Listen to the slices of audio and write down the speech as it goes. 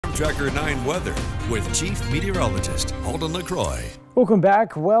Tracker 9 weather with Chief Meteorologist Alden LaCroix. Welcome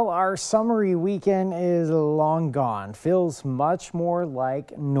back. Well, our summery weekend is long gone. Feels much more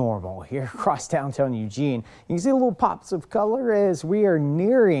like normal here across downtown Eugene. You can see little pops of color as we are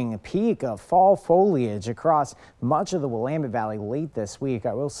nearing a peak of fall foliage across much of the Willamette Valley late this week.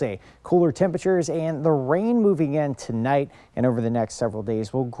 I will say cooler temperatures and the rain moving in tonight and over the next several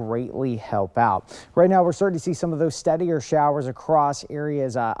days will greatly help out. Right now, we're starting to see some of those steadier showers across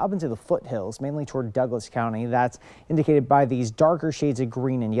areas up into the foothills, mainly toward Douglas County. That's indicated by these darker shades of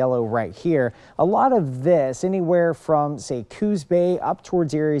green and yellow right here. A lot of this, anywhere from, say, Coos Bay up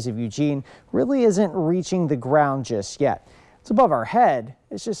towards areas of Eugene, really isn't reaching the ground just yet. It's above our head.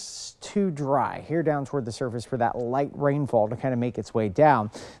 It's just too dry here down toward the surface for that light rainfall to kind of make its way down.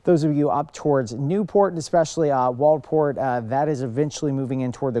 Those of you up towards Newport and especially Waldport, that is eventually moving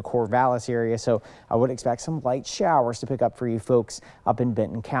in toward the Corvallis area. So I would expect some light showers to pick up for you folks up in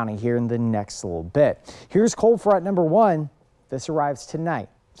Benton County here in the next little bit. Here's cold front number 1. This arrives tonight.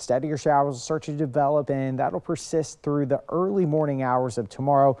 Steadier showers will start to develop and that'll persist through the early morning hours of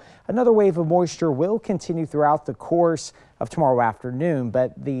tomorrow. Another wave of moisture will continue throughout the course of tomorrow afternoon,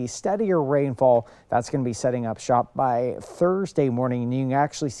 but the steadier rainfall, that's going to be setting up shop by Thursday morning, and you can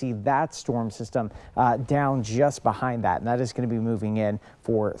actually see that storm system down just behind that, and that is going to be moving in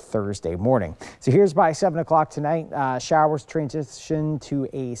for Thursday morning. So here's by 7 o'clock tonight, showers transition to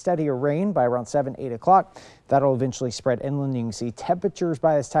a steadier rain by around 8 o'clock. That'll eventually spread inland. You can see temperatures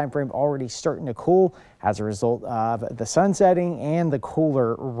by this time frame already starting to cool as a result of the sun setting and the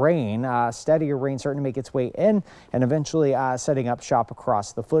cooler rain. Steadier rain starting to make its way in and eventually setting up shop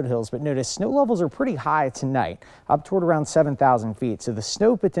across the foothills. But notice snow levels are pretty high tonight, up toward around 7,000 feet. So the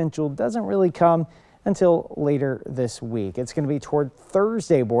snow potential doesn't really come until later this week. It's going to be toward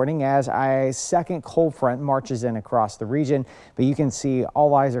Thursday morning as a second cold front marches in across the region, but you can see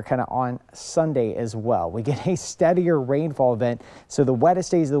all eyes are kind of on Sunday as well. We get a steadier rainfall event, so the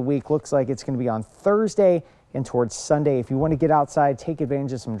wettest days of the week looks like it's going to be on Thursday and towards Sunday. If you want to get outside, take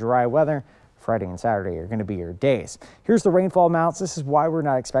advantage of some dry weather. Friday and Saturday are going to be your days. Here's the rainfall amounts. This is why we're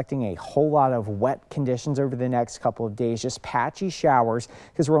not expecting a whole lot of wet conditions over the next couple of days, just patchy showers,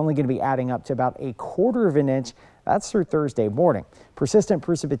 because we're only going to be adding up to about 1/4 of an inch. That's through Thursday morning. Persistent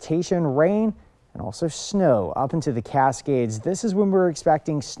precipitation, rain, and also snow up into the Cascades. This is when we're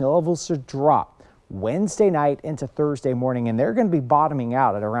expecting snow levels to drop Wednesday night into Thursday morning, and they're going to be bottoming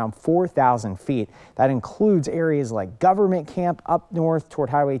out at around 4,000 feet. That includes areas like Government Camp up north toward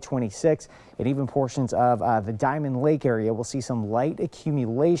Highway 26 and even portions of the Diamond Lake area. We'll see some light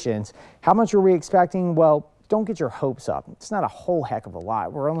accumulations. How much are we expecting? Well, don't get your hopes up. It's not a whole heck of a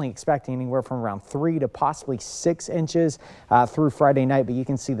lot. We're only expecting anywhere from around 3 to possibly 6 inches through Friday night, but you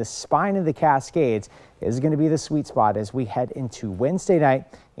can see the spine of the Cascades is going to be the sweet spot as we head into Wednesday night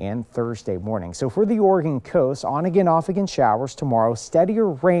and Thursday morning. So for the Oregon coast, on again, off again showers tomorrow, steadier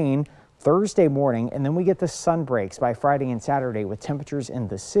rain Thursday morning, and then we get the sun breaks by Friday and Saturday with temperatures in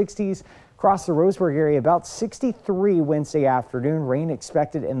the 60s. Across the Roseburg area, about 63 Wednesday afternoon. Rain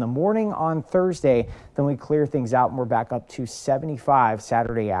expected in the morning on Thursday. Then we clear things out and we're back up to 75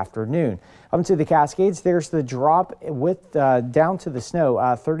 Saturday afternoon. Up into the Cascades, there's the drop with down to the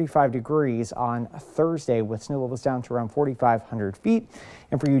snow, 35 degrees on Thursday with snow levels down to around 4,500 feet.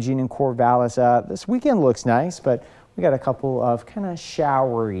 And for Eugene and Corvallis, this weekend looks nice, but we got a couple of kind of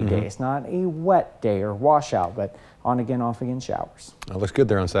showery days, not a wet day or washout, but on again, off again showers. It looks good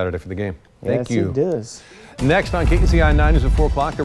there on Saturday for the game. Thank you. Yes, it does. Next on KCI 9 is at 4 o'clock.